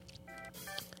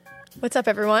What's up,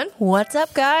 everyone? What's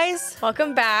up, guys?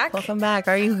 Welcome back. Welcome back.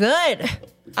 Are you good?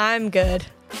 I'm good.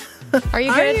 Are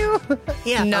you good? You?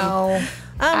 Yeah. No,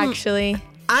 actually.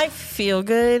 I feel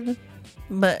good,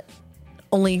 but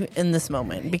only in this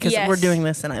moment because Yes. we're doing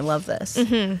this and I love this.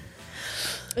 Mm-hmm.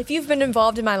 If you've been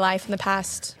involved in my life in the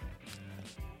past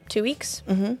 2 weeks,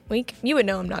 week, you would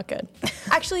know I'm not good.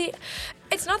 Actually,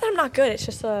 it's not that I'm not good. It's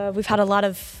just we've had a lot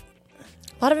of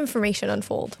information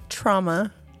unfold.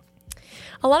 Trauma.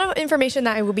 A lot of information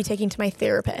that I will be taking to my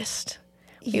therapist.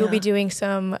 We will be doing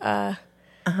some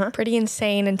pretty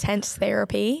insane, intense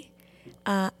therapy.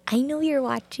 I know you're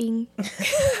watching.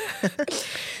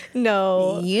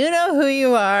 No. You know who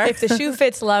you are. If the shoe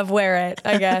fits, love, wear it,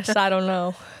 I guess. I don't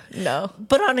know. No.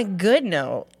 But on a good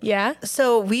note, Yeah?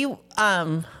 so we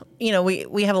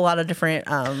have a lot of different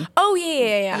Oh,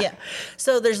 yeah. yeah.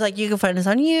 So there's like, you can find us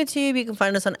on YouTube, you can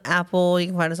find us on Apple, you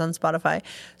can find us on Spotify.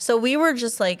 So we were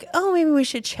just like, oh, maybe we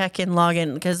should check and log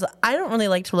in because I don't really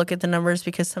like to look at the numbers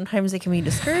because sometimes they can be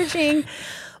discouraging.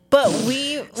 But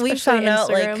we found out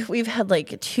Instagram. like we've had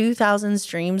like 2,000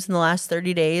 streams in the last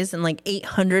 30 days and like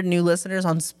 800 new listeners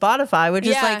on Spotify, which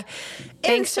is Yeah. like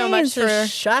Thanks so insane. much for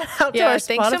shout out to Yeah, our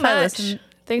thanks so Spotify much.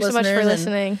 Thanks so much for listeners and-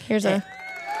 listening. Here's a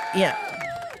Yeah.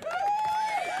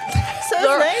 So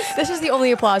it's nice. This is the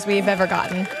only applause we've ever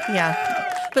gotten. Yeah.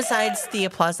 Besides the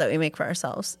applause that we make for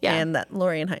ourselves Yeah. and that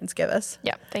Lori and Heinz give us.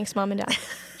 Yeah, thanks, Mom and Dad.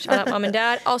 Shout out, Mom and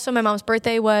Dad. Also, my mom's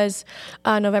birthday was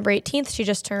November 18th. She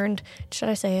just turned, should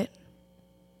I say it?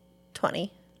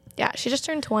 20. Yeah, she just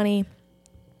turned 20.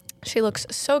 She looks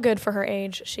so good for her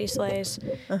age. She slays.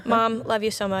 Mom, love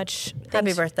you so much. Happy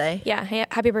Thanks. birthday. Yeah,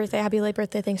 happy birthday. Happy late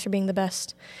birthday. Thanks for being the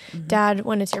best. Dad,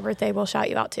 when it's your birthday, we'll shout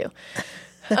you out too.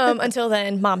 Until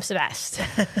then, Mom's the best.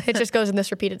 It just goes in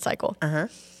this repeated cycle.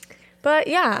 But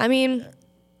yeah, I mean,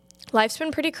 life's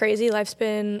been pretty crazy. Life's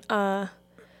been, you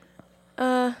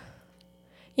know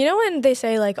when they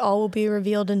say like all will be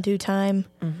revealed in due time?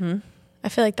 I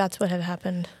feel like that's what had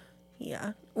happened.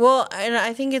 Yeah. Well, and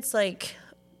I think it's like,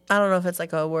 I don't know if it's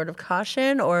like a word of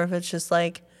caution or if it's just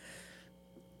like,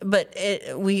 but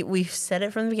we've said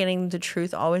it from the beginning, the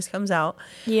truth always comes out.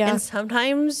 Yeah. And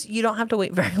sometimes you don't have to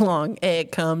wait very long.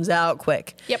 It comes out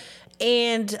quick. Yep.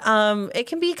 And it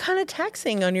can be kind of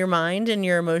taxing on your mind and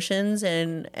your emotions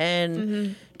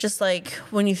and just like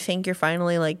when you think you're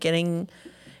finally like getting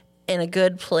in a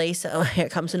good place, oh, here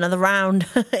comes another round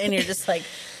and you're just like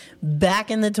back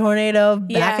in the tornado, back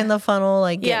Yeah. in the funnel,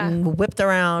 like Yeah. getting whipped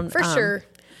around. For sure.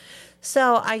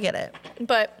 So I get it.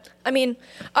 But I mean,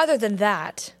 other than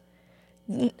that,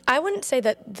 I wouldn't say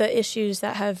that the issues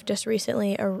that have just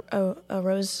recently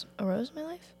arose in my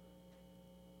life.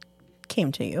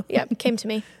 Came to you. Yeah, came to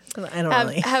me. I don't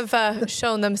really. Have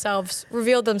shown themselves,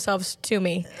 revealed themselves to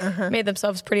me, made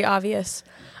themselves pretty obvious.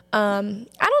 I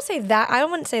don't say that. I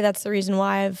wouldn't say that's the reason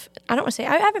why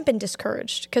I haven't been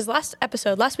discouraged because last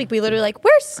week we literally like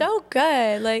we're so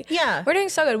good, like Yeah. we're doing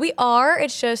so good. We are.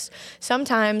 It's just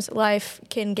sometimes life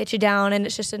can get you down, and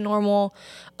it's just a normal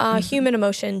human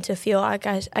emotion to feel. I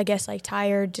guess like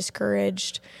tired,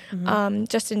 discouraged,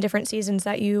 just in different seasons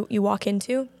that you walk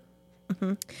into.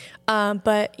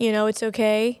 But you know, it's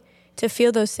okay to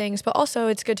feel those things, but also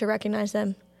it's good to recognize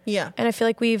them. Yeah. And I feel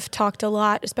like we've talked a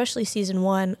lot, especially season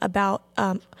 1, about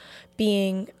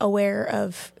being aware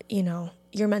of, you know,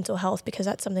 your mental health because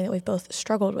that's something that we've both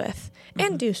struggled with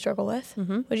and do struggle with.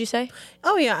 Would you say?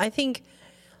 Oh yeah, I think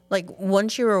like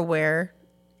once you're aware,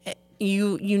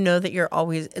 you know that you're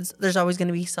always there's always going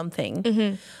to be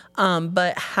something.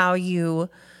 But how you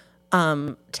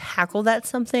tackle that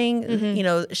something, you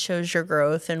know, shows your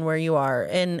growth and where you are.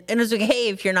 And it's okay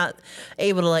if you're not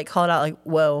able to like call it out like,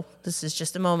 whoa, this is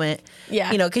just a moment.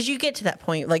 Yeah. You know, because you get to that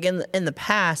point. Like in the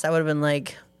past, I would have been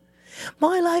like,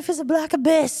 my life is a black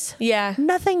abyss. Yeah.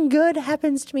 Nothing good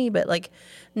happens to me. But like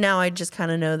now I just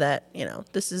kind of know that, you know,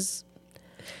 this is,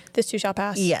 This too shall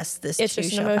pass. yes, this It's too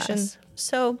just an shall emotion. pass.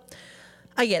 So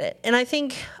I get it. And I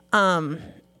think,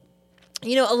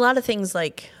 you know, a lot of things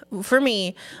like for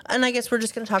me, and I guess we're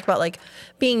just going to talk about like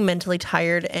being mentally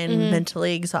tired and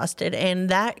mentally exhausted. And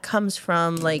that comes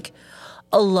from like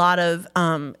a lot of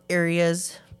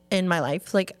areas in my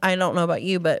life. Like, I don't know about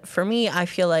you, but for me, I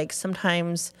feel like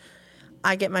sometimes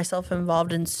I get myself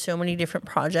involved in so many different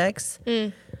projects.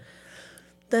 Then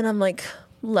I'm like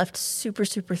left super,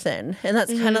 super thin. And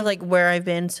that's kind of like where I've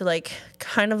been. So like,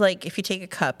 kind of like if you take a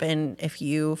cup and if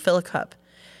you fill a cup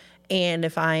and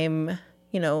if I'm,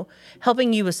 you know,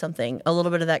 helping you with something, a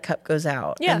little bit of that cup goes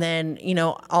out. Yeah. And then, you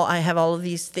know, I have all of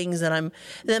these things that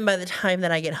then by the time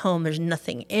that I get home, there's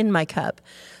nothing in my cup.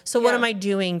 So what Yeah. am I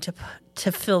doing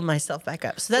to fill myself back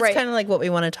up? So that's Right. kind of like what we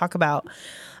want to talk about.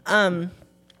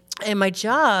 And my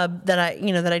job that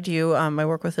I do, I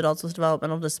work with adults with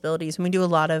developmental disabilities, and we do a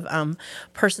lot of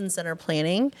person-centered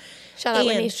planning. Shout out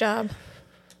Winnie's job.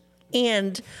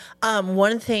 And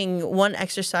one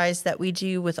exercise that we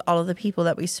do with all of the people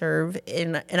that we serve,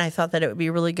 and I thought that it would be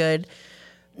really good.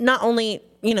 Not only,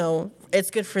 it's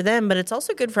good for them, but it's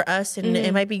also good for us, and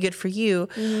it might be good for you.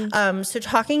 So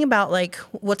talking about like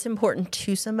what's important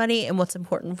to somebody and what's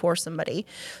important for somebody.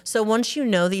 So once you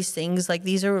know these things, like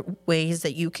these are ways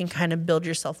that you can kind of build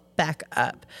yourself back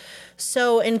up.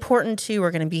 So important to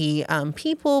are going to be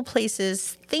people,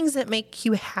 places, things that make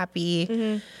you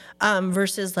happy.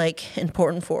 Versus like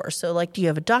important for. So like, do you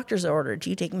have a doctor's order?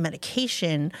 Do you take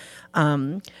medication?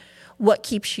 What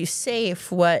keeps you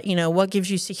safe? What gives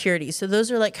you security? So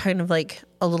those are like kind of like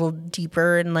a little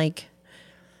deeper and like,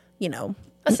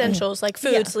 essentials like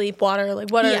food, sleep, water.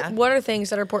 Like what are things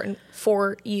that are important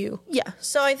for you? Yeah.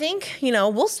 So I think,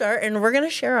 we'll start and we're going to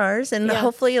share ours, and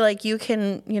hopefully like you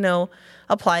can,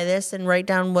 apply this and write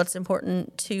down what's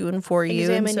important to and for you.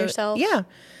 Examine yourself. Yeah.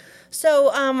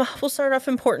 So we'll start off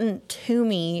important to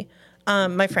me.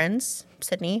 My friends,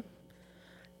 Sydney.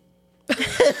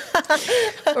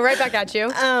 We're right back at you.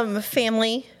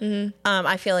 Family.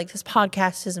 I feel like this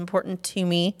podcast is important to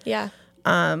me. Yeah.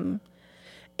 And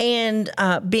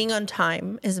being on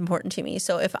time is important to me.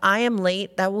 So if I am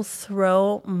late, that will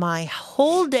throw my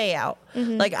whole day out.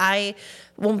 Like I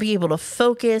won't be able to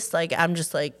focus. Like I'm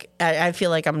just like, I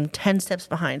feel like I'm 10 steps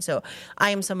behind. So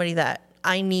I am somebody that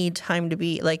I need time to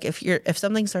be like, if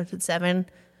something starts at 7,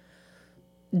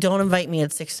 don't invite me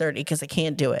at 6:30 because I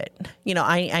can't do it.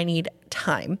 I need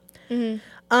time.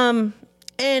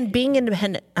 And being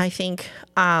independent, I think,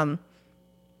 I'm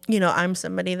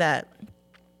somebody that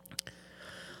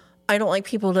I don't like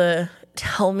people to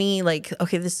tell me like,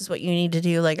 okay, this is what you need to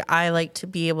do. Like I like to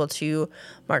be able to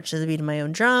march to the beat of my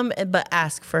own drum, but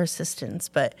ask for assistance.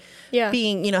 But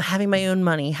being, having my own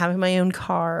money, having my own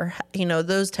car,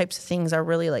 those types of things are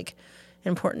really like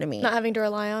important to me. Not having to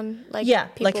rely on like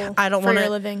people like I don't want to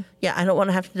living. Yeah, I don't want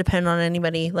to have to depend on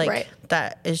anybody. Like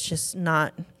that is just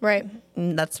not right.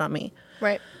 That's not me.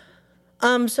 Right.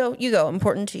 So you go.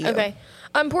 Important to you. Okay.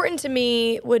 Important to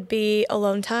me would be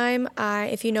alone time.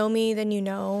 If you know me, then you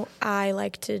know I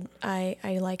like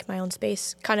my own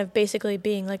space, kind of basically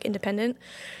being like independent,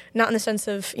 not in the sense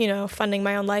of, funding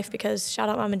my own life, because shout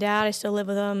out mom and dad, I still live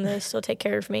with them. They still take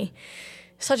care of me.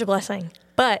 Such a blessing.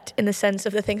 But in the sense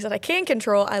of the things that I can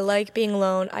control, I like being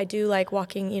alone. I do like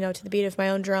walking, to the beat of my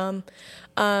own drum.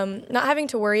 Not having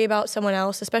to worry about someone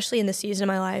else, especially in the season of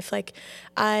my life. Like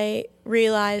I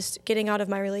realized getting out of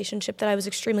my relationship that I was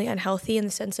extremely unhealthy in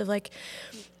the sense of like,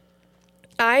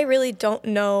 I really don't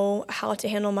know how to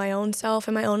handle my own self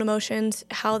and my own emotions.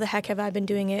 How the heck have I been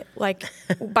doing it like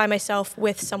by myself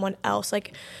with someone else,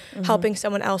 like helping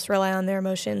someone else rely on their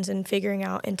emotions and figuring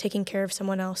out and taking care of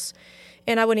someone else.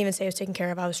 And I wouldn't even say I was taken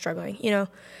care of. I was struggling,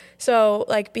 So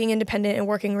like being independent and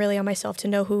working really on myself to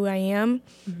know who I am.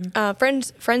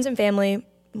 Friends and family,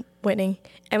 Whitney,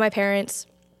 and my parents,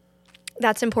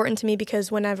 that's important to me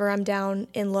because whenever I'm down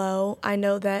and low, I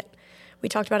know that we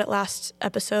talked about it last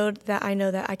episode, that I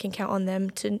know that I can count on them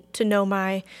to know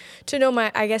my,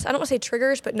 I guess, I don't want to say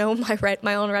triggers, but know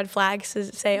my own red flags, to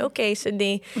say, okay,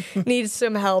 Sydney needs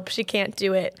some help. She can't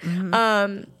do it.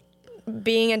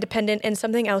 Being independent, and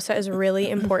something else that is really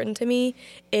important to me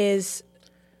is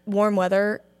warm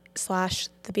weather /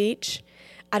 the beach.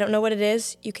 I don't know what it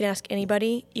is. You can ask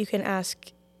anybody. You can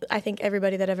ask, I think,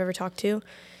 everybody that I've ever talked to.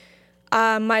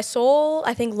 My soul,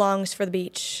 I think, longs for the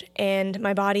beach, and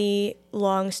my body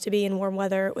longs to be in warm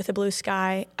weather with a blue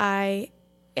sky. I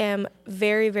am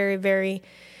very, very, very,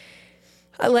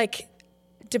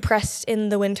 depressed in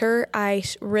the winter. I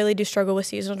really do struggle with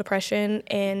seasonal depression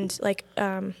and,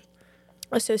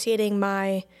 associating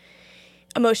my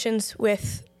emotions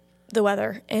with the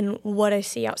weather and what I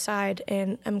see outside.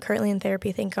 And I'm currently in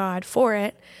therapy, thank God for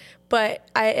it. But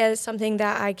it's something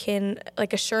that I can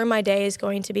assure my day is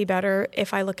going to be better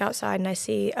if I look outside and I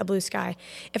see a blue sky.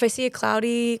 If I see a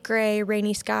cloudy, gray,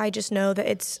 rainy sky, just know that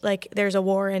it's like there's a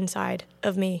war inside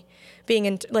of me, being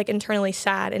internally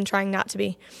sad and trying not to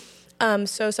be.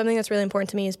 So something that's really important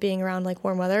to me is being around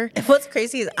warm weather. And what's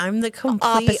crazy is I'm the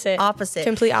complete opposite.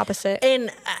 Complete opposite.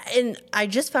 And I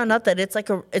just found out that it's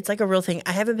like a real thing.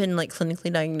 I haven't been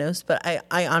clinically diagnosed, but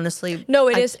I honestly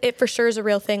is. It for sure is a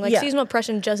real thing. Seasonal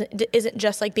depression isn't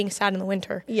just being sad in the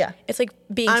winter. Yeah, it's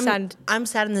being sad. I'm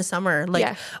sad in the summer.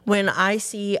 When I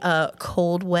see a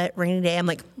cold, wet, rainy day, I'm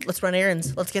like, let's run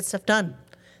errands. Let's get stuff done.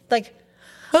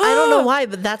 I don't know why,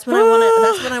 but that's when I want to.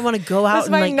 That's when I want to go out. That's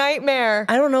my nightmare.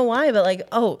 I don't know why,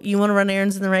 but you want to run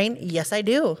errands in the rain? Yes, I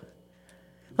do.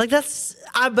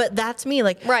 Like but that's me.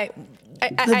 Like Right.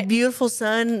 the beautiful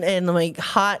sun and like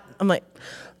hot. I'm like,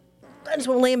 I just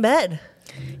want to lay in bed.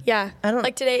 Yeah. I don't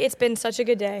like today. It's been such a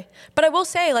good day, but I will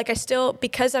say, like, I still,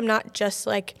 because I'm not just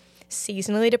like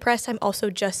seasonally depressed, I'm also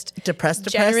just Depressed?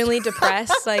 generally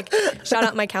depressed. Like, shout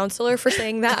out my counselor for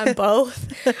saying that. I'm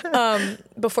both.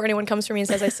 Before anyone comes for me and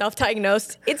says I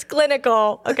self-diagnosed, it's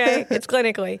clinical. Okay, it's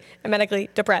clinically and medically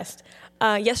depressed.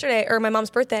 Yesterday, or my mom's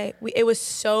birthday, it was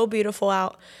so beautiful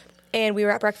out, and we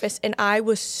were at breakfast, and I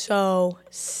was so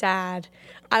sad.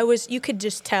 You could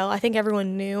just tell. I think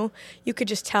everyone knew. You could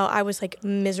just tell I was like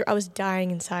miserable. I was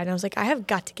dying inside. And I was like, I have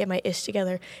got to get my ish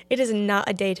together. It is not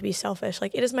a day to be selfish.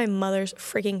 Like, it is my mother's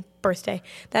freaking birthday.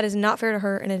 That is not fair to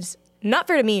her, and it's not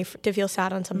fair to me to feel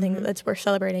sad on something that's worth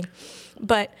celebrating.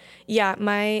 But yeah,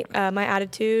 my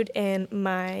attitude and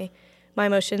my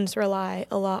emotions rely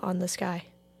a lot on the sky.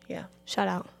 Yeah. Shout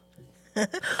out.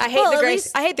 I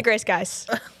hate the gray skies.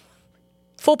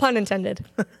 Full pun intended.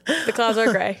 The clouds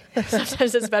are gray.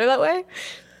 Sometimes it's better that way.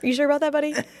 You sure about that,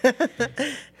 buddy?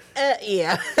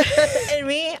 Yeah. And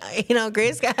me,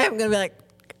 gray sky, I'm going to be like,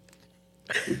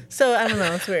 so I don't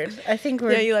know. It's weird. I think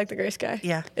Yeah, you like the gray sky.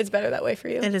 Yeah. It's better that way for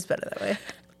you. It is better that way.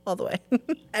 All the way.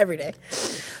 Every day.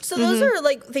 So those are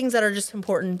like things that are just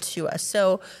important to us.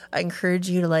 I encourage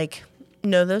you to like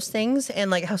know those things,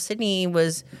 and like how Sydney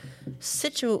was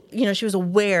she was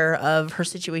aware of her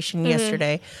situation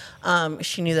yesterday.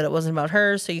 She knew that it wasn't about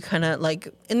her, so you kind of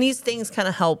like, and these things kind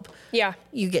of help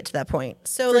you get to that point.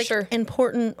 So sure.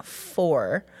 Important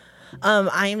for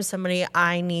I am somebody,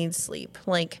 I need sleep.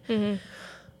 Like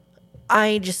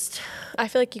I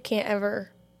feel like you can't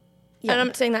ever, and I'm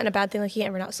not saying that in a bad thing, like you can't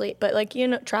ever not sleep, but like,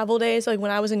 travel days, like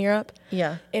when I was in Europe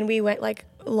and we went like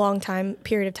a long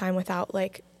period of time without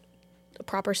like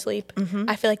proper sleep,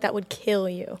 I feel like that would kill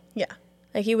you. Yeah.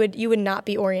 Like you would not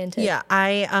be oriented. Yeah.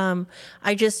 I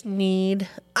just need,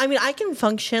 I can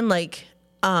function like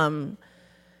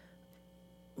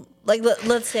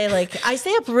let's say like I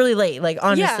stay up really late, like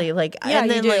honestly, and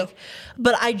then like,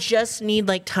 but I just need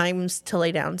like times to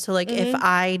lay down. So like if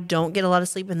I don't get a lot of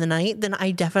sleep in the night, then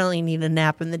I definitely need a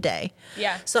nap in the day.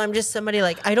 Yeah. So I'm just somebody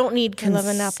like, I don't need, I love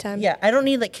a nap time. Yeah. I don't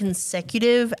need like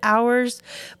consecutive hours,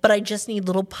 but I just need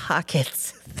little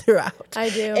pockets throughout. I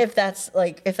do. If that's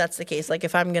the case, like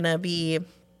if I'm going to be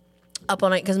up all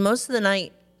night, cause most of the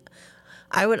night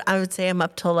I would say I'm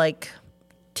up till like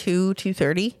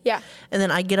 2:30. Yeah. And then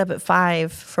I get up at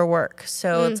 5 for work.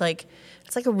 So it's like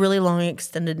a really long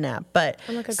extended nap. But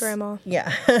I'm like a grandma. Yeah.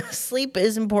 Sleep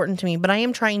is important to me, but I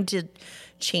am trying to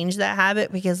change that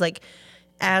habit because like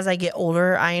as I get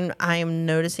older, I am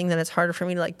noticing that it's harder for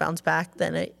me to like bounce back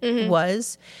than it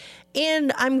was.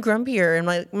 And I'm grumpier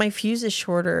and my fuse is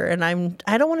shorter and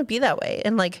I don't want to be that way.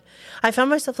 And like I found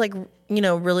myself like,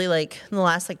 really like in the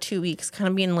last like 2 weeks kind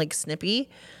of being like snippy.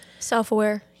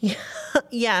 Self-aware. Yeah.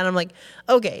 Yeah. And I'm like,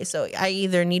 okay, so I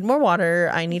either need more water,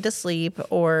 I need to sleep,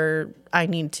 or I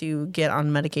need to get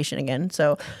on medication again.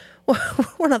 So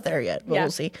we're not there yet, but we'll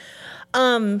see.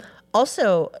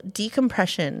 Also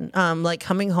decompression, like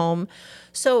coming home.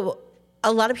 So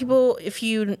a lot of people, if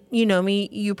you know me,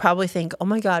 you probably think, oh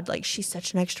my God, like she's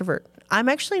such an extrovert. I'm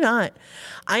actually not.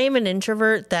 I am an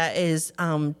introvert that is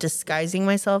disguising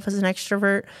myself as an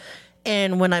extrovert.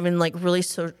 And when I'm in like really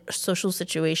social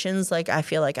situations, like I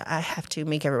feel like I have to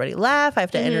make everybody laugh. I have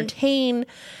to entertain.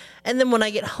 And then when I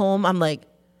get home, I'm like,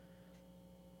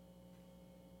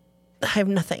 I have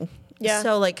nothing. Yeah.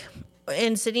 So like,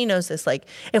 and Sydney knows this, like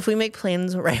if we make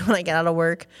plans right when I get out of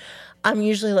work, I'm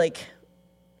usually like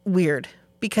weird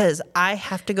because I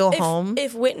have to go home.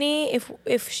 If Whitney,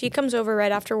 if she comes over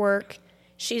right after work,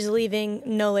 she's leaving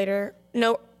no later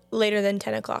than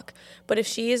 10 o'clock. But if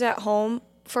she is at home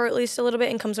for at least a little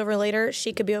bit and comes over later,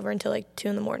 she could be over until like 2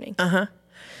 a.m.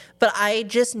 But I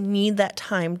just need that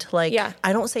time to like,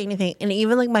 I don't say anything. And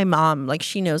even like my mom, like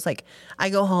she knows, like I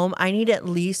go home, I need at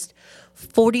least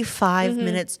 45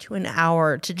 minutes to an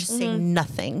hour to just say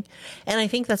nothing. And I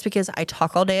think that's because I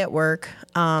talk all day at work.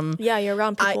 Yeah, you're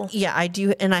around people. I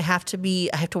do. And I have to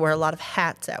wear a lot of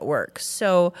hats at work.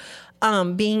 So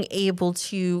being able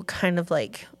to kind of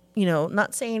like,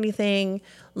 not say anything,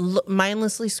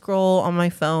 mindlessly scroll on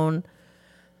my phone,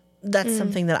 that's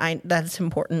something that's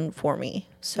important for me.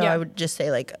 So I would just say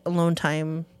like alone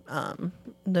time,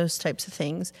 those types of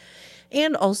things.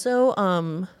 And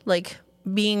also like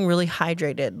being really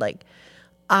hydrated. Like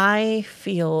I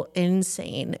feel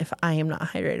insane if I am not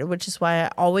hydrated, which is why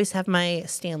I always have my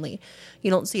Stanley. You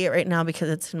don't see it right now because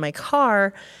it's in my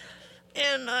car,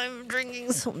 and I'm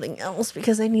drinking something else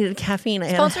because I needed caffeine. I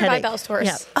had a Sponsored by headache. Bell Stores.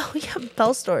 Yeah. Oh yeah,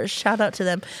 Bell Stores. Shout out to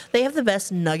them. They have the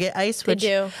best nugget ice. Which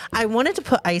do. I wanted to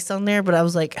put ice on there, but I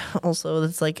was like, also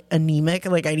that's like anemic.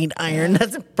 Like I need iron.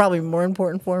 That's probably more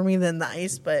important for me than the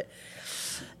ice. But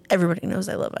everybody knows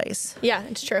I love ice. Yeah,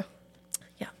 it's true.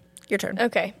 Yeah, your turn.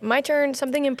 Okay, my turn.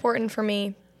 Something important for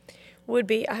me would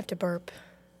be I have to burp.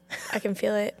 I can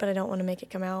feel it, but I don't want to make it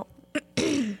come out.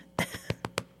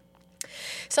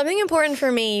 Something important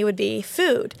for me would be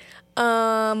food.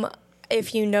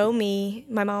 If you know me,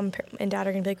 my mom and dad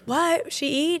are going to be like, what? She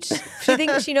eats? She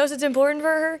thinks she knows it's important for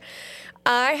her?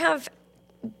 I have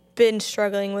been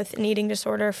struggling with an eating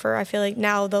disorder for, I feel like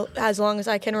now, as long as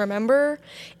I can remember.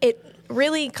 It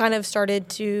really kind of started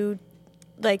to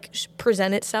like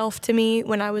present itself to me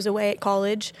when I was away at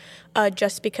college,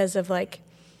 just because of like,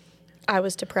 I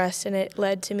was depressed and it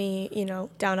led to me,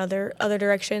 down other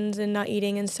directions and not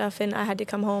eating and stuff. And I had to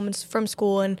come home from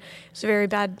school and it was very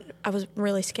bad. I was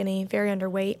really skinny, very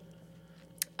underweight.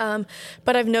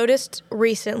 But I've noticed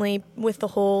recently with the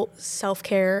whole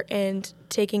self-care and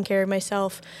taking care of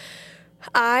myself,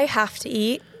 I have to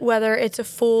eat, whether it's a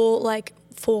full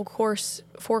course,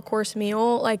 4-course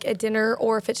meal, like a dinner,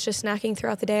 or if it's just snacking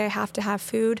throughout the day, I have to have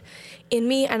food in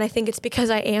me. And I think it's because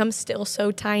I am still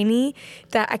so tiny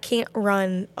that I can't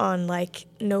run on like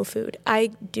no food.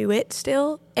 I do it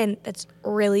still, and that's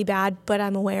really bad, but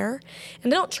I'm aware.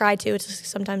 And I don't try to, it's just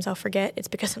sometimes I'll forget. It's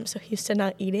because I'm so used to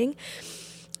not eating.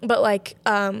 But like,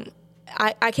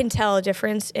 I can tell a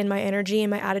difference in my energy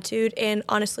and my attitude and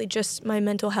honestly just my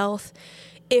mental health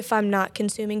if I'm not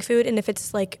consuming food and if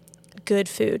it's like good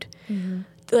food. Mm-hmm.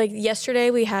 Like yesterday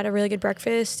we had a really good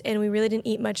breakfast and we really didn't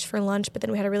eat much for lunch, but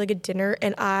then we had a really good dinner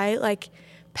and I like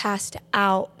passed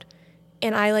out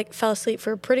and I like fell asleep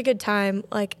for a pretty good time.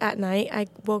 Like at night I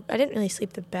didn't really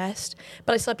sleep the best,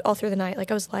 but I slept all through the night.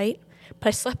 Like I was light, but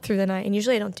I slept through the night and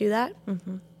usually I don't do that.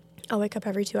 Mm-hmm. I'll wake up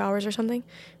every 2 hours or something,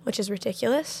 which is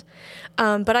ridiculous.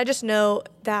 But I just know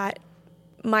that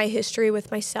my history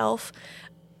with myself,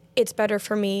 it's better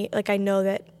for me. Like I know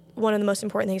that one of the most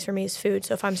important things for me is food.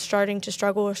 So if I'm starting to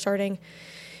struggle or starting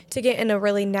to get in a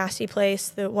really nasty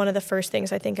place, one of the first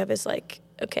things I think of is like,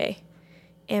 okay,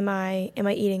 am I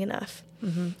eating enough?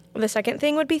 Mm-hmm. The second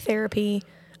thing would be therapy.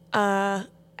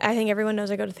 I think everyone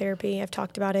knows I go to therapy. I've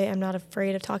talked about it. I'm not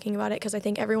afraid of talking about it because I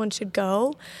think everyone should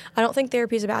go. I don't think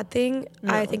therapy is a bad thing.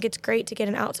 No. I think it's great to get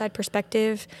an outside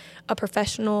perspective, a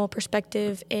professional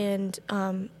perspective, and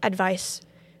advice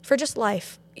for just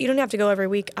life. You don't have to go every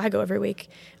week. I go every week.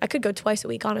 I could go twice a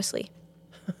week, honestly.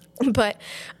 But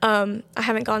I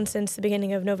haven't gone since the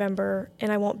beginning of November,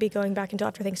 and I won't be going back until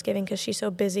after Thanksgiving because she's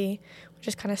so busy, which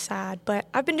is kind of sad. But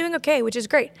I've been doing okay, which is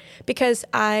great because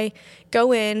I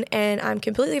go in and I'm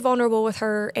completely vulnerable with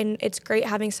her, and it's great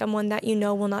having someone that you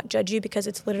know will not judge you because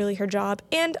it's literally her job,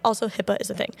 and also HIPAA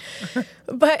is a thing.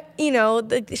 But,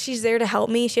 she's there to help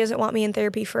me. She doesn't want me in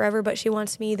therapy forever, but she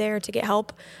wants me there to get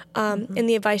help. And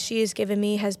the advice she has given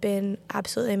me has been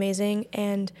absolutely amazing,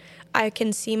 and I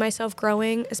can see myself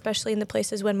growing, especially in the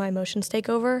places when my emotions take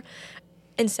over,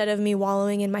 instead of me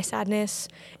wallowing in my sadness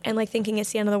and like thinking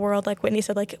it's the end of the world. Like Whitney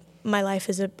said, like my life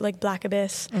is a like black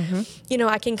abyss. Mm-hmm.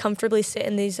 I can comfortably sit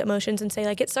in these emotions and say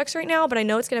like it sucks right now, but I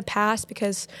know it's going to pass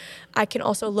because I can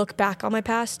also look back on my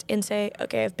past and say,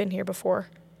 okay, I've been here before.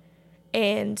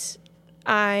 And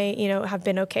I, have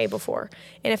been okay before.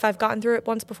 And if I've gotten through it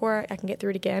once before, I can get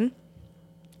through it again.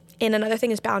 And another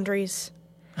thing is boundaries.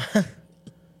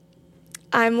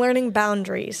 I'm learning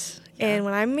boundaries. Yeah. And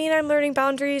when I mean I'm learning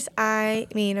boundaries, I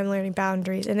mean I'm learning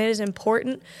boundaries. And it is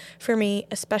important for me,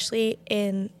 especially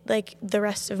in like the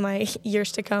rest of my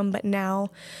years to come, but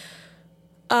now.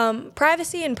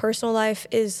 Privacy and personal life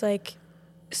is like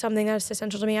something that's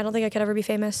essential to me. I don't think I could ever be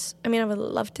famous. I mean, I would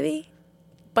love to be,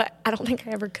 but I don't think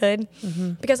I ever could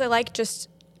because I like just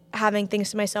having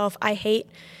things to myself. I hate,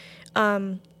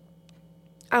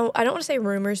 I don't want to say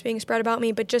rumors being spread about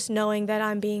me, but just knowing that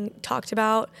I'm being talked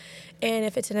about, and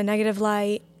if it's in a negative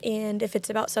light, and if it's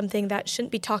about something that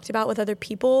shouldn't be talked about with other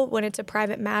people when it's a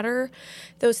private matter,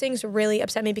 those things really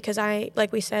upset me because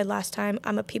like we said last time,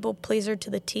 I'm a people pleaser to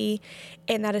the T,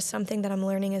 and that is something that I'm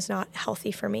learning is not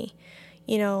healthy for me.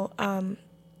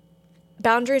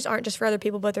 Boundaries aren't just for other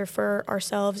people, but they're for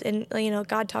ourselves. And,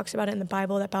 God talks about it in the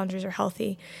Bible that boundaries are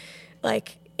healthy.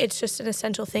 Like, it's just an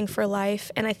essential thing for life.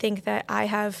 And I think that I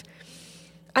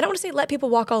don't want to say let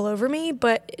people walk all over me,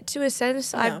 but to a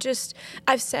sense, yeah.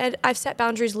 I've set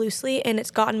boundaries loosely and it's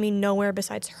gotten me nowhere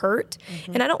besides hurt.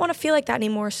 Mm-hmm. And I don't want to feel like that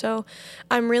anymore. So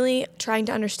I'm really trying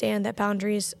to understand that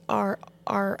boundaries are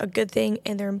are a good thing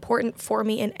and they're important for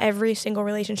me in every single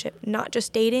relationship, not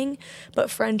just dating, but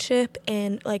friendship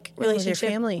and like relationship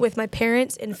family. with my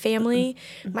parents and family,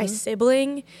 my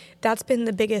sibling. That's been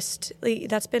the biggest,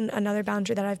 that's been another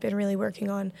boundary that I've been really working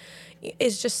on,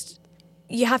 is just,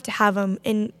 you have to have them.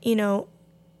 And, you know,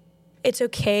 it's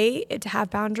okay to have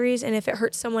boundaries, and if it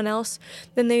hurts someone else,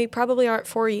 then they probably aren't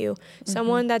for you.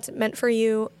 Someone that's meant for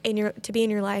you to be in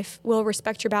your life will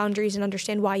respect your boundaries and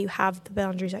understand why you have the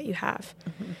boundaries that you have.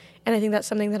 And I think that's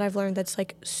something that I've learned that's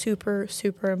like super,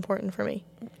 super important for me.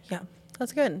 Yeah,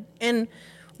 that's good. And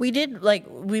we did, like,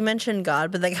 we mentioned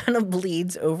God, but that kind of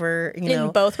bleeds over, you know.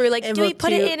 In both, we're like, do we put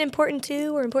too. it in important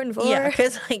 2 or important 4? Yeah,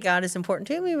 because like God is important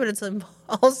to me, but it's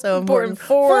also important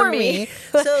for for me. me.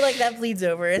 So like that bleeds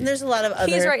over, and there's a lot of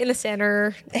other. He's right in the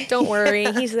center. Don't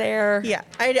worry, he's there. Yeah,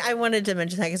 I wanted to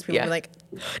mention that because people were like,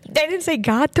 they didn't say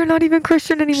God. They're not even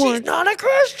Christian anymore. "She's not a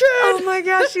Christian." Oh my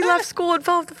gosh, she left school and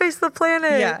fell off the face of the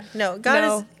planet. Yeah, no,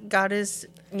 God is,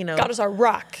 you know, God is our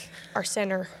rock, our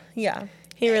center. yeah,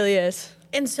 He really is.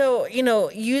 and so you know,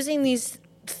 using these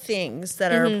things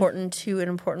that are important to and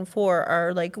important for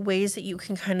are like ways that you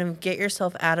can kind of get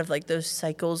yourself out of like those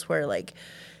cycles where like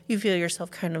you feel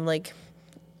yourself kind of like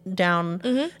down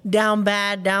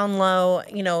bad, down low,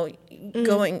 you know,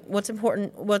 going what's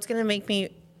important, what's going to make me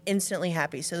instantly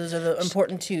happy. So those are the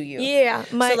important to you. Yeah.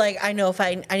 So like I know if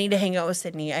I need to hang out with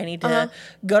Sydney, I need to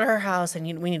go to her house,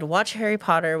 we need to watch Harry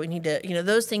Potter, we need to, you know,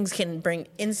 those things can bring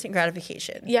instant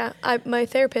gratification. Yeah, my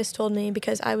therapist told me,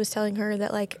 because I was telling her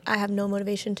that like I have no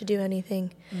motivation to do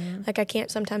anything. Like I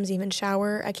can't sometimes even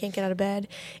shower, I can't get out of bed.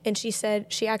 And she said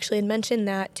she actually had mentioned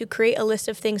that to create a list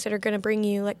of things that are going to bring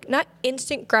you like not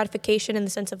instant gratification in the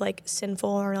sense of like sinful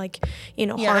or like, you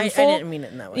know, harmful. I didn't mean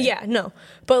it in that way. Yeah, no.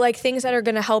 But like things that are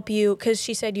going to help you, because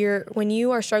she said when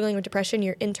you are struggling with depression,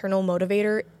 your internal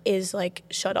motivator is like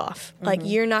shut off. Like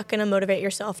you're not going to motivate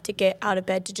yourself to get out of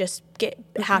bed to just get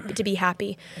happy, to be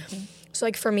happy. So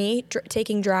like for me,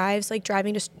 taking drives, like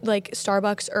driving to like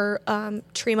Starbucks or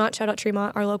Tremont, shout out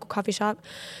Tremont, our local coffee shop.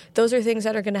 Those are things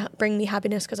that are going to bring me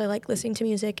happiness because I like listening to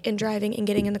music and driving and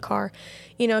getting in the car.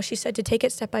 You know, she said to take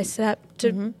it step by step.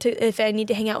 To if I need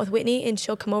to hang out with Whitney and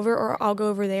she'll come over, or I'll go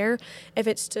over there. If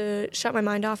it's to shut my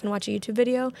mind off and watch a YouTube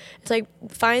video, it's like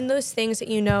find those things that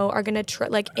you know are going to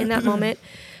like in that moment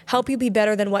help you be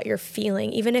better than what you're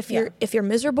feeling. Even if you're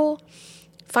miserable,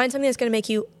 find something that's going to make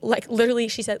you, like literally,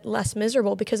 she said, less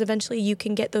miserable, because eventually you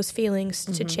can get those feelings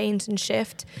to change and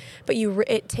shift. But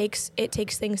it takes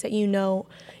things that you know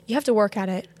you have to work at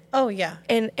it. Oh yeah.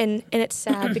 And it's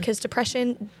sad because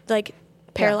depression like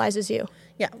paralyzes you.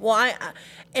 Yeah. Well, I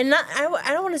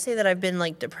don't want to say that I've been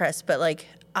like depressed, but like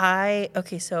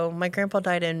so my grandpa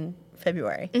died in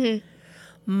February.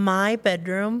 My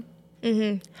bedroom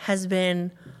has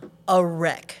been a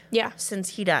wreck. Yeah.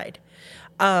 Since he died.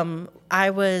 I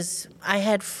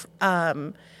had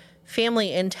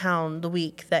family in town the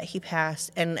week that he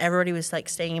passed, and everybody was like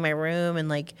staying in my room, and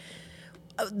like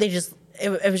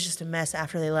it was just a mess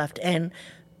after they left. And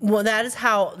well,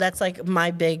 that's like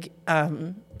my big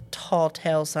tall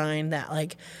tale sign that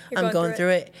like I'm going through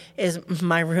it is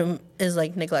my room is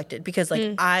like neglected, because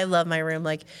like I love my room.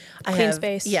 Like I clean have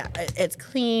space. Yeah, it's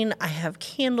clean. I have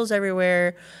candles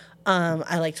everywhere.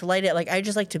 I like to light it. Like I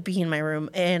just like to be in my room,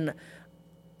 and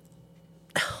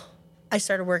I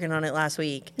started working on it last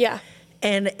week. Yeah.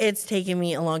 And it's taken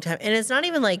me a long time. And it's not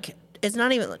even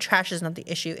trash is not the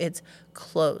issue. It's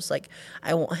clothes. Like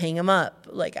I won't hang them up.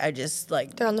 Like I just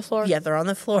like. They're on the floor. Yeah, they're on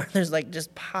the floor. There's like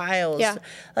just piles. Yeah.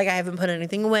 Like I haven't put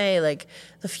anything away. Like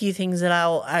the few things that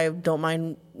I don't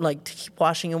mind like to keep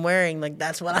washing and wearing. Like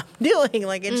that's what I'm doing.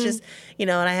 Like it's just, you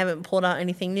know, and I haven't pulled out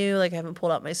anything new. Like I haven't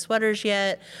pulled out my sweaters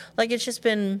yet. Like it's just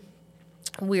been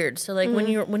weird. So like when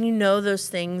you know those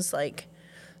things, like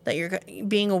that you're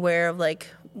being aware of, like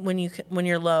when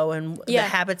you're low and the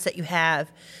habits that you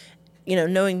have, you know,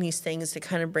 knowing these things to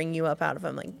kind of bring you up out of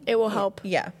them, like it will help.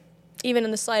 Yeah. Even in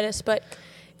the slightest, but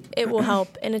it will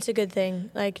help, and it's a good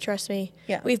thing. Like trust me.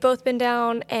 Yeah. We've both been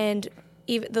down, and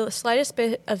even the slightest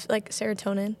bit of like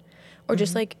serotonin or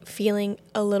just like feeling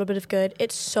a little bit of good,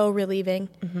 it's so relieving.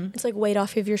 It's like weight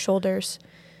off of your shoulders.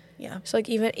 Yeah. So like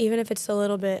even if it's a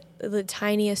little bit, the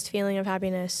tiniest feeling of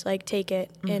happiness, like take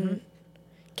it and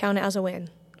count it as a win.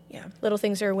 Yeah. Little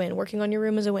things are a win. Working on your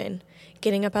room is a win.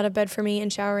 Getting up out of bed for me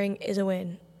and showering is a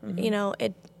win. You know,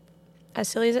 it, as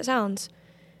silly as it sounds,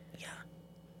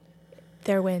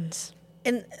 they're wins.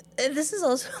 And this is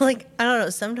also like, I don't know,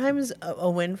 sometimes a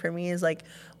win for me is like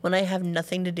when I have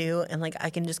nothing to do and like I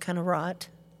can just kind of rot.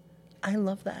 I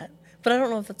love that. But I don't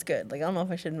know if that's good. Like, I don't know if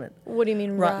I should What do you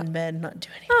mean rot in bed, not do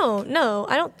anything. Oh, no.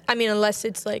 I don't. I mean, unless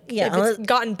it's like, Yeah, if it's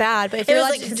gotten bad. But if It you're was,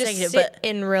 allowed like, to just consecutive, sit but-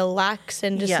 and relax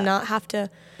and just not have to.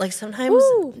 Like, sometimes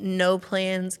Woo. no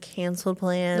plans, canceled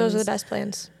plans. Those are the best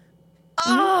plans.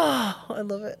 Oh, I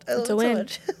love it. I love it so win.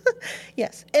 much.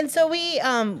 Yes. And so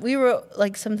we wrote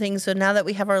like some things. So now that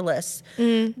we have our list,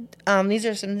 these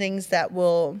are some things that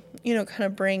will, you know, kind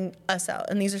of bring us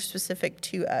out. And these are specific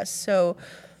to us. So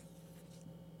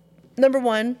number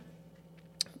 1,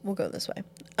 we'll go this way.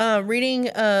 Reading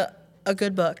a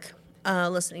good book,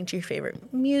 listening to your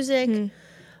favorite music,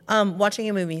 watching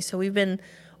a movie. So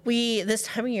this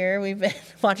time of year, we've been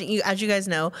watching, as you guys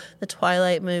know, the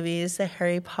Twilight movies, the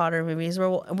Harry Potter movies.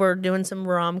 We're doing some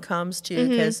rom-coms too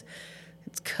because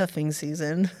it's cuffing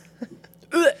season.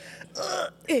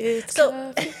 It's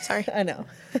Sorry, I know.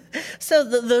 So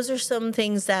those are some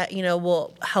things that, you know,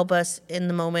 will help us in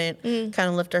the moment, kind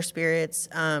of lift our spirits.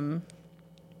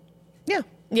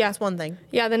 Yeah, that's one thing.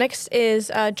 Yeah, the next is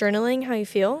journaling how you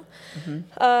feel.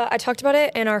 I talked about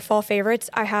it in our fall favorites.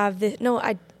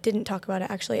 I didn't talk about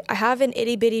it actually. I have an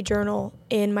itty bitty journal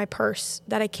in my purse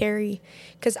that I carry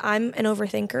because I'm an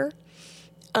overthinker.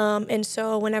 And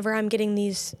so whenever I'm getting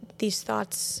these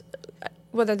thoughts,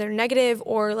 whether they're negative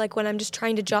or like when I'm just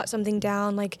trying to jot something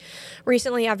down, like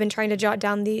recently I've been trying to jot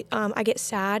down I get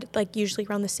sad, like usually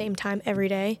around the same time every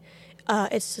day.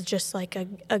 It's just like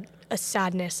a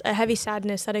sadness, a heavy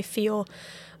sadness that I feel.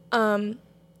 So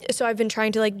I've been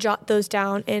trying to like jot those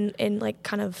down and like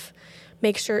kind of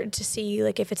make sure to see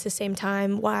like if it's the same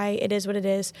time, why it is what it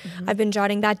is. I've been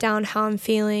jotting that down, how I'm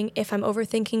feeling, if I'm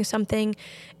overthinking something.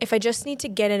 If I just need to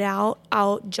get it out,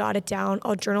 I'll jot it down,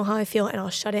 I'll journal how I feel, and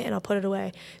I'll shut it and I'll put it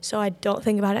away so I don't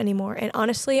think about it anymore. And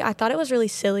honestly, I thought it was really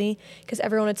silly because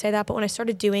everyone would say that, but when I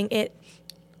started doing it,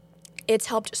 it's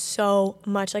helped so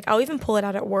much. Like I'll even pull it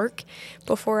out at work.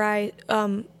 Before I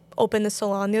opened the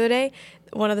salon the other day,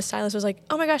 one of the stylists was like,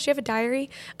 "Oh my gosh, you have a diary?"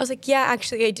 I was like, "Yeah,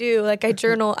 actually I do. Like I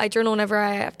journal whenever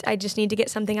I just need to get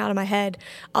something out of my head.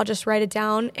 I'll just write it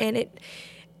down." And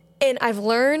I've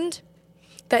learned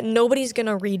that nobody's going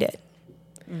to read it.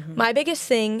 My biggest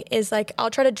thing is like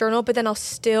I'll try to journal, but then I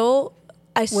still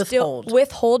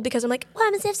withhold because I'm like,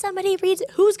 what if somebody reads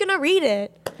it? Who's going to read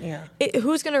it? Yeah.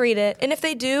 Who's going to read it? And if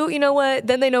they do, you know what?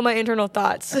 Then they know my internal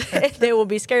thoughts. They will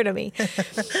be scared of me.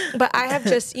 But I have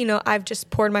just, I've just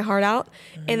poured my heart out.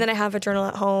 And then I have a journal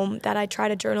at home that I try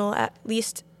to journal at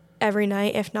least every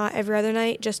night, if not every other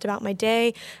night, just about my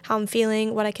day, how I'm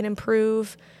feeling, what I can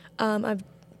improve. I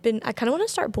kind of want to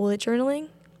start bullet journaling.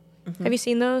 Have you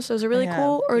seen those? Those are really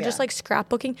cool. Or just like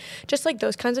scrapbooking, just like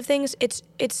those kinds of things.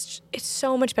 It's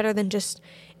so much better than just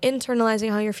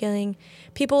internalizing how you're feeling.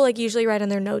 People like usually write on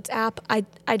their notes app.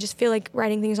 I just feel like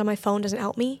writing things on my phone doesn't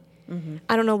help me.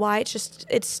 I don't know why.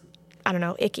 It's I don't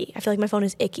know, icky. I feel like my phone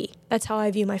is icky. That's how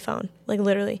I view my phone, like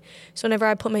literally. So whenever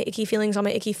I put my icky feelings on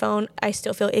my icky phone, I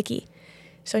still feel icky.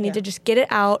 So I need to just get it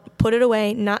out, put it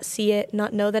away, not see it,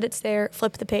 not know that it's there,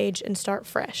 flip the page, and start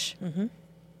fresh.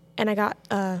 And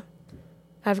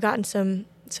I've gotten some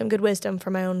good wisdom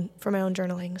from my own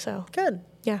journaling. So Good.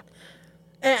 yeah.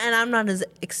 And I'm not as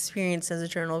experienced as a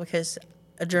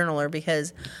journaler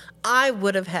because I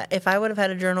would have had, if I would have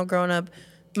had a journal growing up,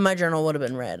 my journal would have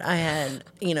been read. I had,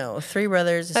 3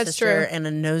 brothers, a That's sister, true. and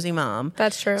a nosy mom.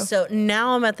 That's true. So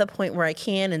now I'm at the point where I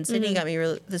can, and Sydney got me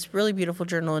this really beautiful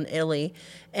journal in Italy,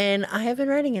 and I have been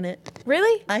writing in it.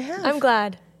 Really? I have. I'm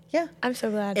glad. Yeah. I'm so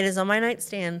glad. It is on my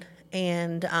nightstand,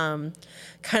 and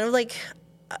kind of like,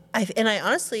 I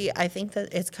think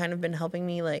that it's kind of been helping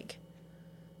me like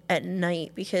at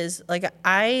night because like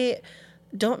I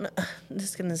don't. This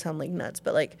is gonna sound like nuts,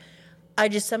 but like I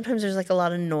just sometimes there's like a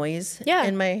lot of noise.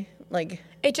 In my like.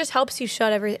 It just helps you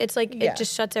shut everything. It's like it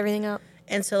just shuts everything out.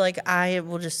 And so like I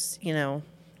will just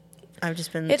I've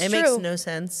just been. It's it true. makes no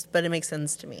sense, but it makes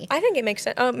sense to me. I think it makes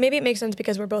sense. Maybe it makes sense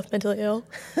because we're both mentally ill,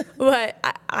 but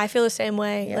I feel the same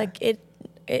way. Yeah. Like it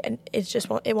just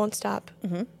won't stop.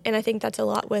 And I think that's a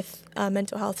lot with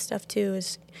mental health stuff too.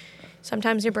 Is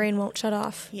sometimes your brain won't shut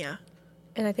off. Yeah.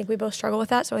 And I think we both struggle with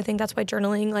that. So I think that's why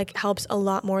journaling like helps a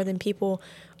lot more than people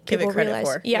Give it credit realize.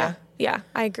 for. Yeah,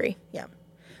 I agree. Yeah.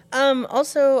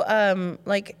 Also,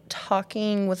 like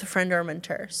talking with a friend or a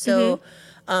mentor. So,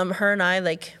 her and I,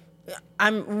 like,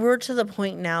 we're to the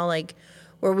point now, like,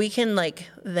 where we can, like,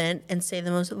 vent and say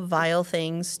the most vile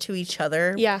things to each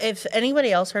other. Yeah. If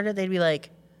anybody else heard it, they'd be like,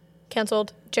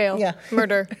 Canceled, jail, Yeah.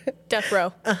 murder, death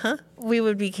row. we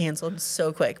would be canceled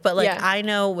so quick. But, like, Yeah. I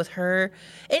know with her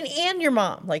and your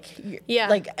mom, like, Yeah.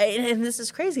 like, and this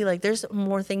is crazy. Like, there's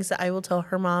more things that I will tell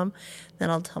her mom than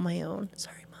I'll tell my own.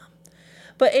 Sorry, Mom.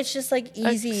 But it's just, like,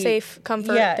 easy. A safe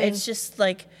comfort Yeah, thing. it's just,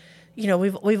 like,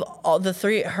 we've all the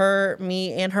three, her,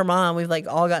 me, and her mom, we've like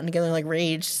all gotten together and like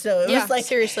raged. So it was like,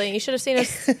 seriously, you should have seen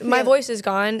us. My voice is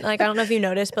gone. Like, I don't know if you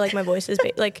noticed, but like my voice is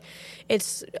like,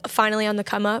 it's finally on the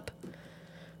come up.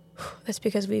 That's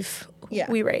because we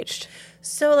raged.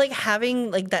 So like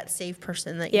having like that safe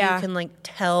person that you Yeah. can like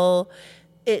tell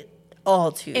it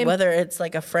all to, And- whether it's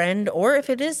like a friend or if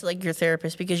it is like your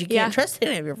therapist, because you can't Yeah. trust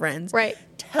any of your friends. Right.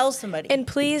 Tell somebody. And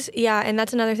please, and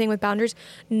that's another thing with boundaries.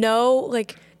 No,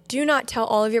 like, do not tell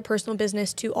all of your personal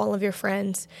business to all of your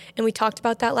friends. And we talked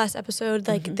about that last episode.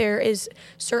 Like, there is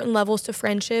certain levels to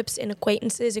friendships and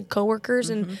acquaintances and coworkers,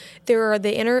 and there are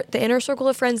the inner circle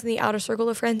of friends and the outer circle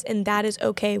of friends, and that is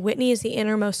okay. Whitney is the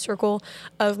innermost circle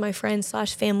of my friends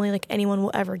 / family, like anyone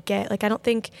will ever get. Like, I don't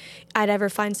think I'd ever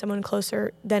find someone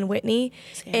closer than Whitney.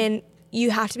 Same. And you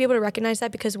have to be able to recognize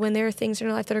that, because when there are things in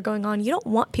your life that are going on, you don't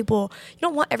want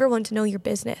everyone to know your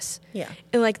business. Yeah.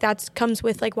 And like that comes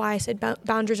with like why I said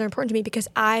boundaries are important to me, because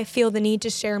I feel the need to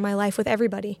share my life with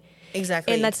everybody.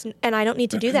 Exactly. And I don't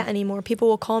need to do that anymore. People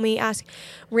will call me,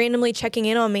 randomly checking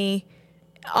in on me.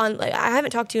 Like, I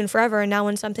haven't talked to you in forever, and now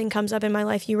when something comes up in my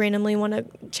life, you randomly want to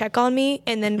check on me,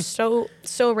 and then so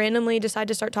randomly decide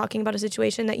to start talking about a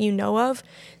situation that you know of.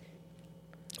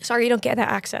 Sorry, you don't get that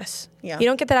access. Yeah. You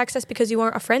don't get that access because you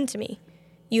aren't a friend to me.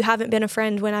 You haven't been a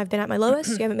friend when I've been at my lowest.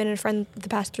 You haven't been a friend the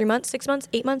past 3 months, 6 months,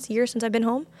 8 months, year since I've been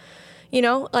home.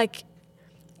 Like,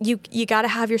 you got to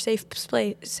have your safe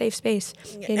space.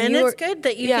 And it's good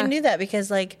that you can do that, because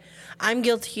like I'm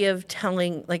guilty of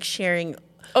sharing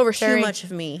Oversharing. too much of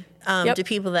me to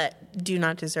people that do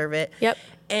not deserve it. Yep.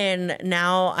 And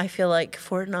now I feel like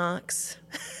Fort Knox.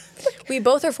 We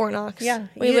both are Fort Knox. Yeah.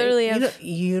 We literally have.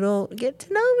 You don't get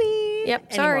to know me. Yep.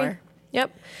 Anymore. Sorry.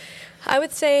 Yep. I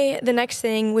would say the next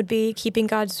thing would be keeping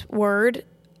God's word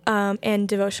and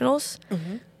devotionals.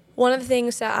 Mm-hmm. One of the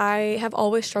things that I have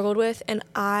always struggled with, and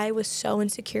I was so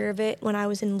insecure of it when I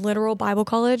was in literal Bible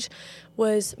college,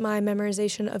 was my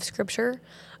memorization of scripture.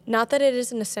 Not that it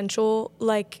is an essential,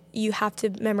 like you have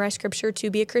to memorize scripture to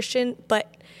be a Christian,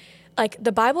 but like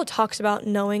the Bible talks about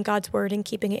knowing God's word and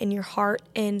keeping it in your heart.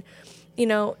 And,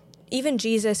 even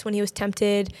Jesus, when he was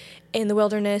tempted in the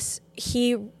wilderness,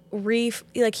 he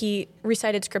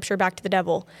recited scripture back to the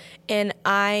devil. And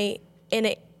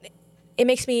it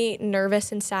makes me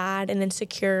nervous and sad and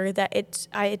insecure that it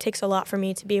takes a lot for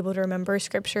me to be able to remember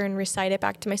scripture and recite it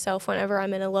back to myself whenever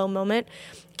I'm in a low moment.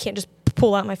 I can't just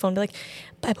pull out my phone and be like,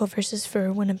 Bible verses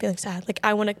for when I'm feeling sad. Like,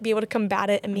 I want to be able to combat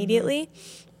it immediately.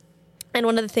 Mm-hmm. And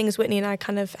one of the things Whitney and I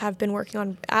kind of have been working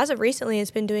on as of recently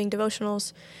has been doing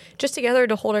devotionals just together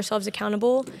to hold ourselves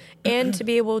accountable and to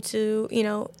be able to,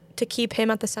 to keep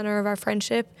him at the center of our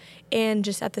friendship and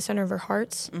just at the center of our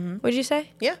hearts. Mm-hmm. What did you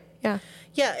say? Yeah. Yeah.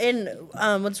 Yeah.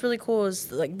 And what's really cool is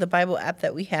like the Bible app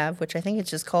that we have, which I think it's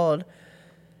just called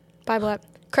Bible app.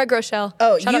 Craig Rochelle.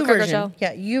 Oh, Shout out Craig Rochelle.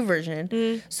 Yeah, YouVersion.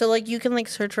 Mm-hmm. So like you can like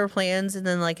search for plans, and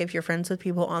then like if you're friends with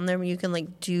people on there, you can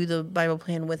like do the Bible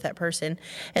plan with that person,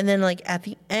 and then like at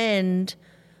the end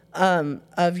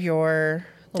of your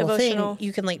little devotional thing,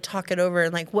 you can like talk it over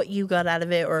and like what you got out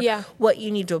of it or what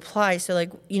you need to apply. So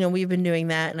like we've been doing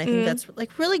that, and I think that's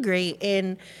like really great,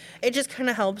 and it just kind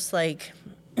of helps like.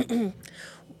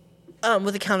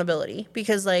 With accountability,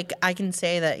 because like I can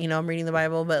say that I'm reading the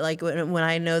Bible, but like when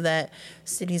I know that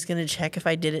Sydney's gonna check if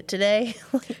I did it today,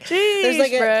 like,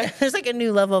 Jeez, there's like a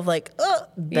new level of like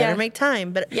better make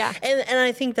time. But and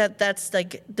I think that that's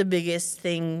like the biggest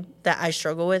thing that I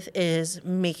struggle with is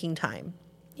making time.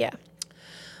 Yeah.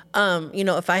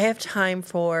 If I have time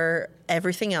for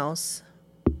everything else,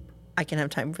 I can have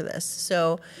time for this.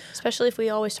 So especially if we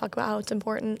always talk about how it's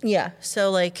important. Yeah. So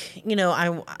like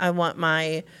I want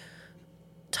my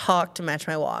talk to match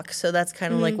my walk. So that's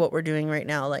kind of like what we're doing right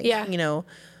now. Like,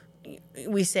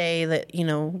 we say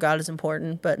that, God is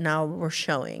important, but now we're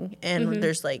showing and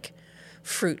there's like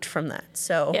fruit from that.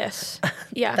 So yes.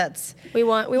 Yeah. that's, we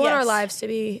want our lives to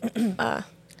be,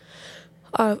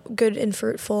 good and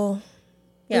fruitful.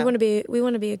 Yeah. We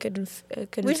want to be a good and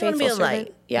faithful we just want to be a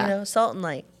light. Yeah. Salt and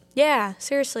light. Yeah.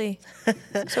 Seriously.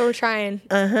 So we're trying.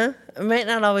 It might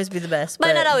not always be the best.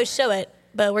 Might not always show it,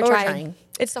 but we're trying. We're trying.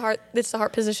 It's the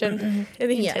heart position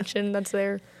and the intention that's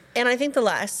there. And I think the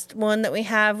last one that we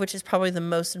have, which is probably the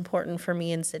most important for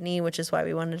me and Sydney, which is why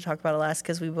we wanted to talk about it last,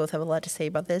 because we both have a lot to say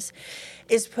about this,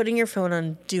 is putting your phone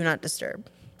on Do Not Disturb.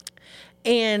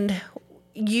 And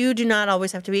you do not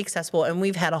always have to be accessible, and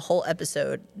we've had a whole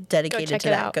episode dedicated to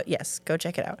that. Go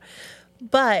check it out.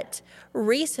 But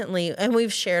recently, and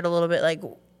we've shared a little bit, like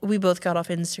we both got off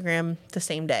Instagram the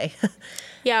same day.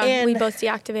 Yeah, and we both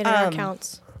deactivated our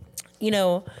accounts.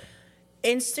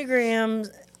 Instagram,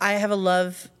 I have a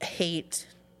love-hate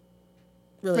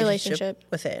relationship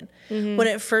with it. When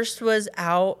it first was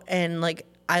out, and like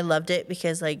I loved it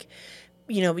because like,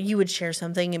 you know, you would share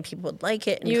something and people would like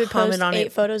it and You would comment post on 8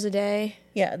 it. photos a day.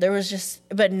 Yeah, there was just,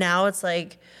 but now it's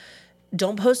like,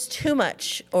 don't post too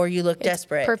much or you look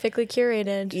desperate. Perfectly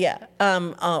curated. Yeah.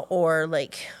 Or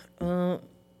like, you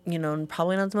know,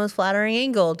 probably not the most flattering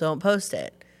angle. Don't post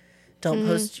it. Don't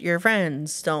post your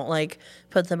friends. Don't like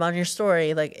put them on your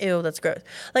story. Like, ew, that's gross.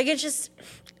 Like, it just,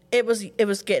 it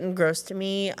was getting gross to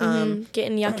me.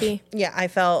 Getting yucky. Yeah, I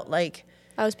felt like,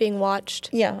 I was being watched.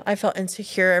 yeah, I felt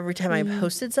insecure every time I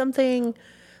posted something.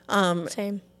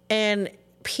 Same. And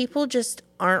people just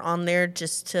aren't on there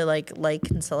just to like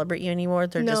and celebrate you anymore.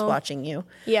 They're just No. watching you.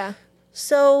 Yeah.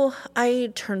 So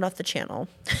I turned off the channel.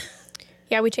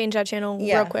 Yeah, we changed that channel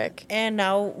real quick. And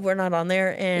now we're not on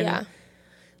there. And Yeah.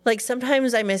 like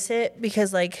sometimes I miss it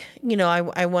because like, you know,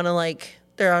 I want to like,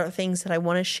 there are things that I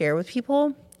want to share with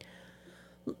people.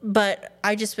 But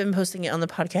I just been posting it on the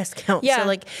podcast account. Yeah. So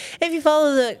like if you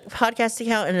follow the podcast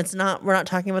account and we're not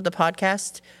talking about the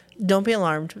podcast, don't be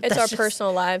alarmed. It's That's our just-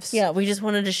 personal lives. Yeah, we just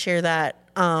wanted to share that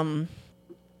a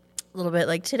little bit.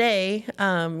 Like today,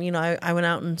 you know, I went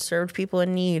out and served people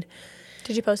in need.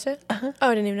 Did you post it? Oh, I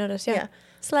didn't even notice. Yeah. Yeah.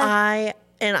 Slay.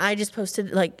 I just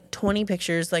posted like 20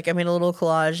 pictures. Like I made a little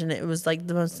collage and it was like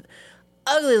the most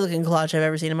ugly looking collage I've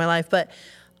ever seen in my life. But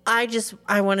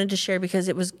I wanted to share because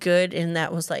it was good, and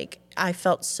that was like, I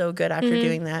felt so good after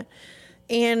doing that.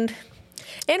 And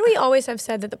we always have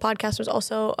said that the podcast was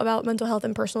also about mental health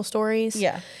and personal stories.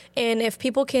 Yeah. And if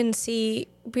people can see,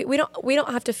 we don't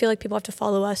have to feel like people have to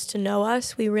follow us to know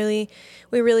us. We really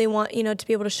want, you know, to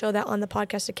be able to show that on the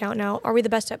podcast account. Now, are we the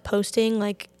best at posting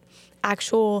like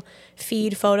actual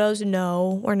feed photos?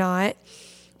 No, we're not.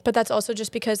 But that's also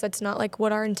just because that's not like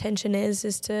what our intention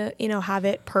is to, you know, have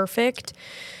it perfect.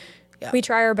 Yeah. We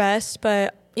try our best,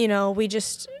 but, you know, we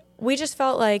just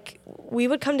felt like we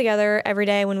would come together every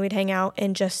day when we'd hang out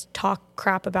and just talk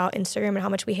crap about Instagram and how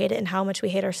much we hate it and how much we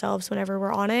hate ourselves whenever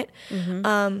we're on it.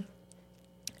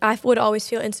 I would always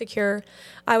feel insecure.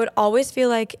 I would always feel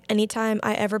like anytime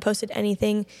I ever posted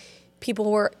anything,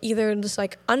 people were either just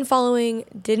like unfollowing,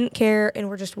 didn't care, and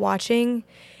were just watching.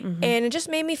 And it just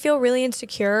made me feel really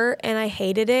insecure, and I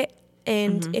hated it.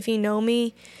 And if you know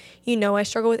me, you know I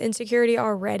struggle with insecurity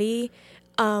already.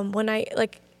 When I,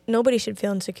 like, nobody should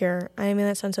feel insecure. I mean,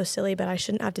 that sounds so silly, but I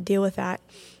shouldn't have to deal with that.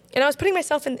 And I was putting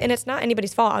myself in, and it's not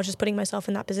anybody's fault. I was just putting myself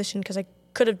in that position because I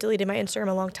could have deleted my Instagram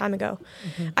a long time ago.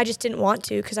 I just didn't want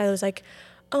to because I was like,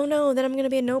 oh no, then I'm going to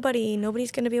be a nobody.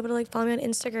 Nobody's going to be able to like follow me on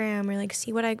Instagram or like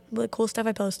see what cool stuff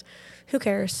I post. Who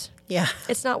cares? yeah.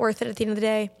 It's not worth it at the end of the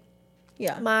day.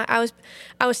 Yeah.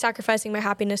 I was sacrificing my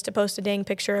happiness to post a dang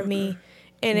picture of me,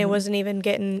 and it wasn't even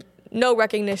getting no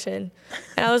recognition.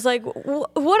 And I was like,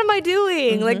 what am I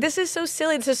doing? Like, this is so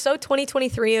silly. This is so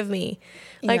 2023 of me.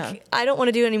 Like, Yeah. I don't want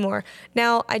to do it anymore.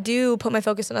 Now, I do put my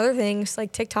focus on other things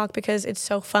like TikTok because it's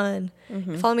so fun.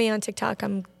 Follow me on TikTok.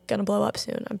 I'm going to blow up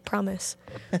soon. I promise.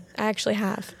 I actually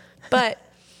have. But,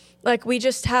 like, we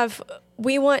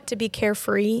want to be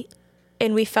carefree.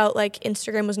 And we felt like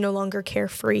Instagram was no longer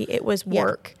carefree. It was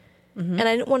work. And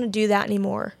I didn't want to do that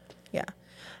anymore. Yeah.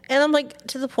 And I'm like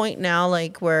to the point now,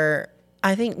 like where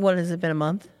I think, what has it been, a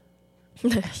month?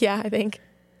 Yeah, I think.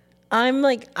 I'm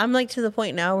like to the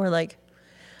point now where like,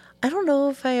 I don't know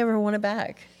if I ever want it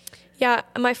back. Yeah,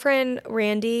 my friend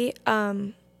Randy,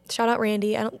 shout out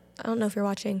Randy. I don't know if you're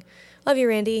watching. Love you,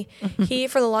 Randy. He,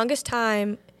 for the longest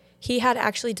time, he had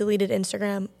actually deleted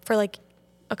Instagram for like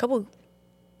a couple,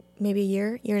 maybe a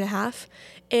year and a half.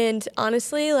 And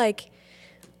honestly, like,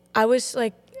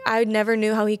 I never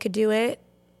knew how he could do it.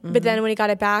 But then when he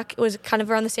got it back, it was kind of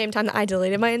around the same time that I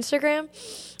deleted my Instagram.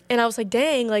 And I was like,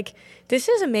 dang, like, this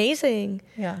is amazing.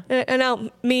 Yeah. And now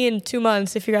me in 2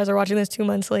 months, if you guys are watching this 2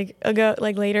 months like ago,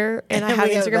 like later, and I And have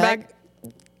we have it Instagram back. back.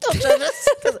 Don't judge us.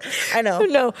 'Cause I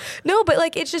know. No, but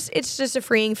like it's just a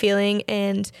freeing feeling.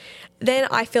 And then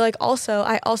I feel like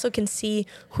I also can see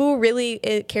who really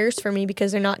cares for me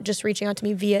because they're not just reaching out to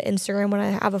me via Instagram when I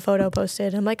have a photo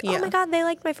posted. I'm like, oh my God, they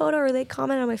liked my photo or they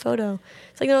commented on my photo.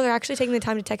 It's like, no, they're actually taking the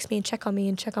time to text me and check on me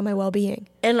and check on my well-being.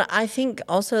 And I think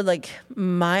also like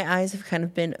my eyes have kind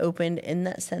of been opened in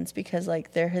that sense because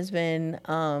like there has been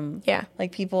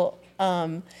like people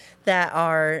that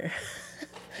are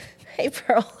hey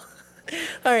Pearl.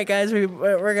 All right guys,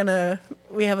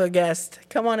 we have a guest.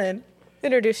 Come on in.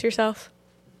 Introduce yourself.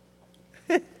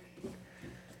 This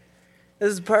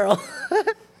is Pearl.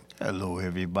 Hello,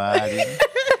 everybody.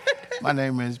 My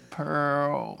name is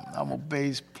Pearl. I'm a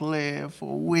bass player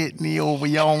for Whitney over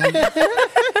yonder.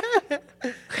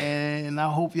 And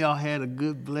I hope y'all had a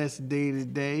good, blessed day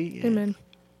today. Amen.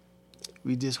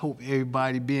 We just hope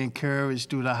everybody be encouraged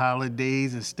through the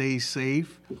holidays and stay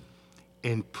safe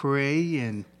and pray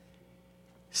and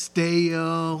stay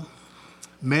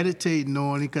meditating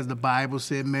on it, because the Bible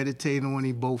said meditate on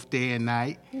it both day and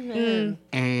night.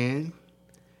 And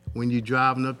when you're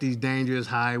driving up these dangerous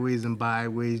highways and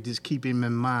byways, just keep him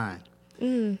in mind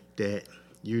that,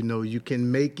 you know, you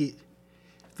can make it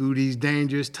through these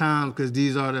dangerous times, because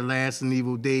these are the last and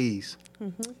evil days.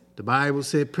 The Bible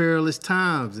said perilous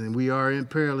times, and we are in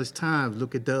perilous times.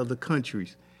 Look at the other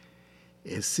countries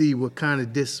and see what kind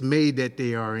of dismay that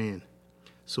they are in.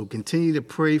 So continue to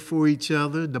pray for each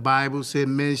other. The Bible said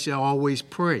men shall always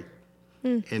pray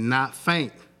and not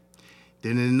faint.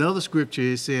 Then in another scripture,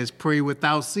 it says pray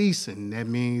without ceasing. That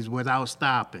means without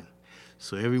stopping.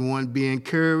 So everyone be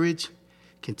encouraged.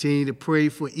 Continue to pray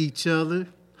for each other.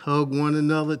 Hug one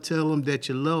another. Tell them that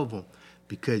you love them,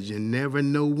 because you never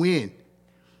know when.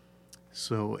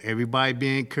 So everybody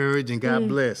be encouraged, and God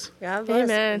bless. God bless.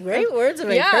 Amen. Great words of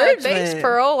Yeah, encouragement. thanks,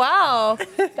 Pearl. Wow.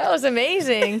 That was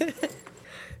amazing.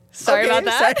 Sorry about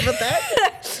that. Sorry about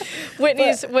that.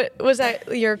 Whitney's, what was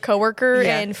that, your coworker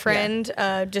Yeah, and friend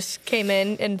just came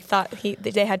in and thought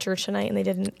they had church tonight and they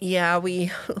didn't. Yeah,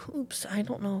 oops, I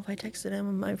don't know if I texted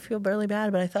him. I feel barely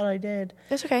bad, but I thought I did.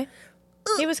 That's okay.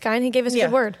 He was kind. He gave us a Yeah.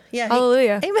 good word. Yeah.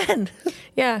 Hallelujah. Amen.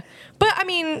 Yeah. But I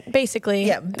mean, basically.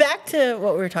 Yeah, back to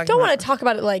what we were talking Don't about. want to talk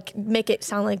about it like make it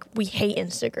sound like we hate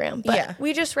Instagram. But Yeah.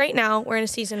 we just right now we're in a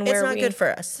season where It's not good for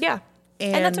us. Yeah.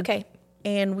 And that's okay.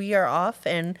 And we are off,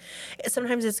 and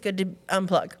sometimes it's good to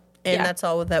unplug. And Yeah. that's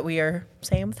all that we are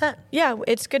saying with that. Yeah,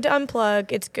 it's good to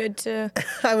unplug. It's good to.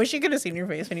 I wish you could have seen your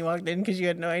face when you walked in, because you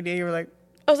had no idea. You were like,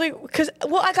 I was like,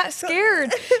 I got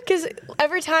scared. Because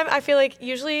every time I feel like,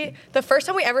 usually the first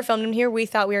time we ever filmed in here, we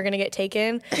thought we were going to get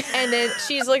taken. And then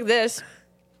she's like this.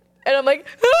 And I'm like,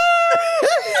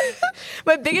 ah!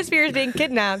 My biggest fear is being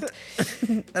kidnapped.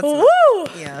 Woo!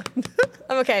 yeah.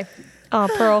 I'm okay. Oh,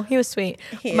 Pearl. He was sweet.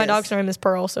 He My is. dog's name is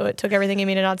Pearl, so it took everything in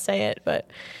me to not say it. But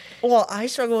Well, I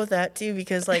struggle with that too,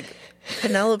 because like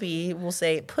Penelope will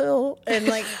say Pearl, and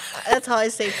like that's how I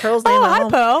say Pearl's name Oh, at hi,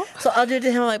 home. Pearl. So I'll do it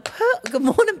to him, like, Pearl, good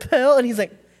morning, Pearl, and he's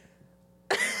like,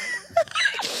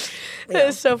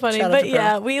 it's so funny. Shout out But to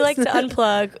yeah, Pearl. we like to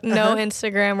unplug. No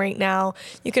Instagram right now.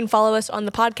 You can follow us on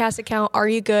the podcast account, Are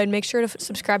You Good? Make sure to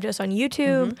subscribe to us on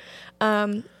YouTube.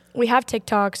 We have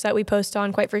TikToks that we post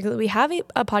on quite frequently. We have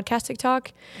a podcast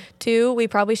TikTok too. We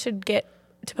probably should get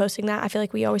to posting that. I feel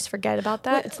like we always forget about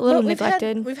that. It's a little But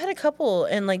neglected. We've had a couple,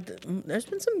 and like there's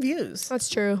been some views. That's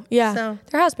true. Yeah, So-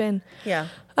 there has been. Yeah.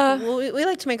 Well, we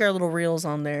like to make our little reels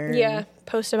on there. and- Yeah,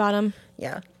 post about them.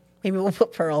 Yeah. Maybe we'll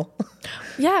put Pearl.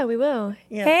 Yeah, we will.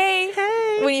 Yeah. Hey,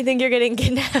 Hey. when you think you're getting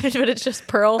kidnapped, but it's just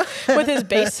Pearl with his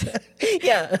bass.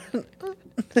 Yeah.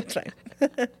 That's fine.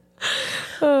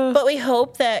 But we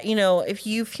hope that, you know, if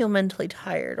you feel mentally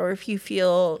tired, or if you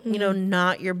feel, you know,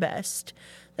 not your best,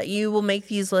 that you will make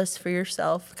these lists for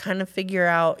yourself, kind of figure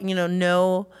out, you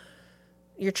know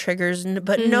your triggers,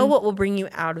 but know what will bring you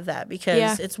out of that. Because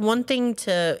Yeah. it's one thing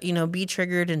to, you know, be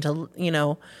triggered and to, you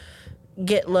know,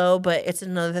 get low, but it's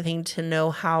another thing to know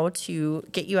how to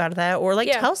get you out of that, or like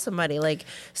Yeah. tell somebody. Like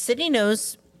Sydney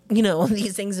knows, you know,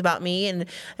 these things about me, and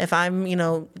if I'm, you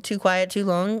know, too quiet too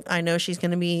long, I know she's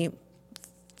going to be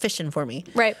fishing for me.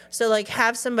 Right. So like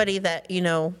have somebody that, you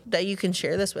know, that you can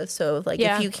share this with. So like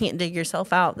Yeah. if you can't dig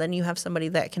yourself out, then you have somebody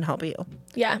that can help you.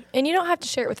 Yeah, and you don't have to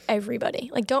share it with everybody.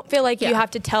 Like, don't feel like you Yeah.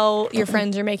 have to tell your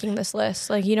friends you're making this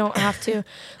list. Like, you don't have to,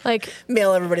 like,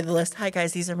 Mail everybody the list. Hi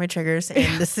guys, these are my triggers,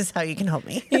 and this is how you can help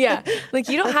me. yeah, like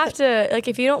you don't have to, like,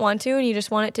 if you don't want to and you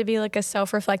just want it to be like a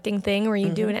self-reflecting thing where you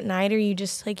do it at night, or you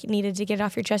just like needed to get it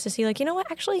off your chest to see, like, you know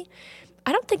what, actually,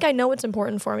 I don't think I know what's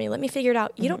important for me. Let me figure it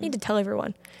out. You don't need to tell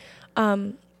everyone.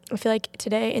 I feel like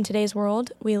in today's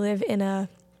world, we live in a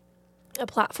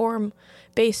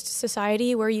platform-based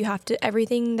society where you have to, every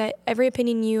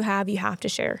opinion you have to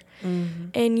share.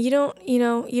 And you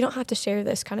don't have to share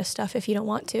this kind of stuff if you don't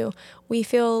want to. We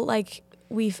feel like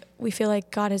we feel like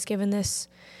God has given this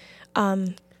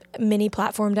mini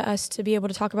platform to us to be able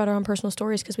to talk about our own personal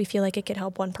stories, because we feel like it could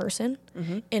help one person,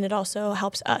 and it also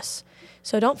helps us.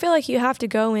 So don't feel like you have to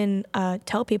go and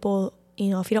tell people, you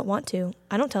know, if you don't want to.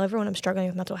 I don't tell everyone I'm struggling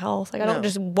with mental health. Like, I don't No.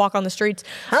 just walk on the streets,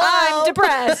 Hello. I'm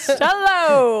depressed.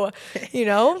 Hello. You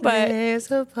know, but There's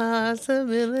a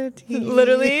possibility.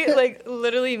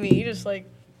 literally me, just like,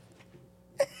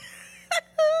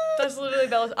 that's literally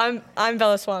Bella. I'm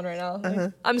Bella Swan right now.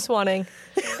 Like, I'm swanning.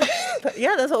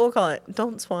 Yeah, that's what we'll call it.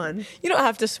 Don't swan. You don't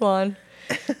have to swan,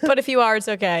 but if you are, it's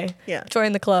okay. Yeah.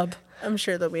 Join the club. I'm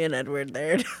sure there'll be an Edward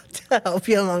there to help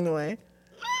you along the way.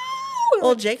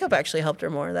 Well, Jacob actually helped her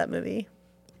more, that movie.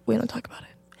 We don't talk about it.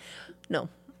 No.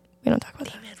 We don't talk about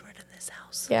that. Edward in this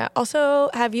house. Yeah. Also,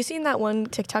 have you seen that one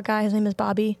TikTok guy? His name is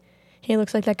Bobby. He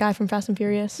looks like that guy from Fast and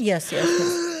Furious. Yes.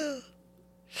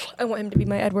 I want him to be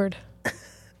my Edward.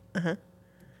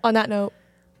 On that note.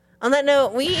 On that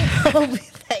note, we hope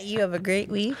that you have a great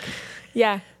week.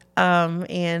 Yeah.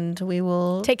 And we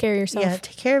will Take care of yourself. Yeah,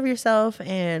 take care of yourself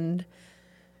and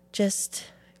just,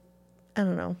 I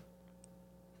don't know,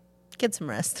 get some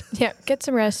rest. Yeah. Get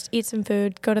some rest. Eat some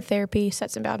food. Go to therapy.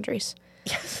 Set some boundaries.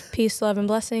 Yes. Peace, love, and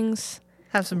blessings.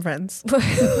 Have some friends.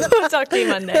 We'll talk to you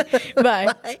Monday.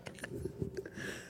 Bye. Bye.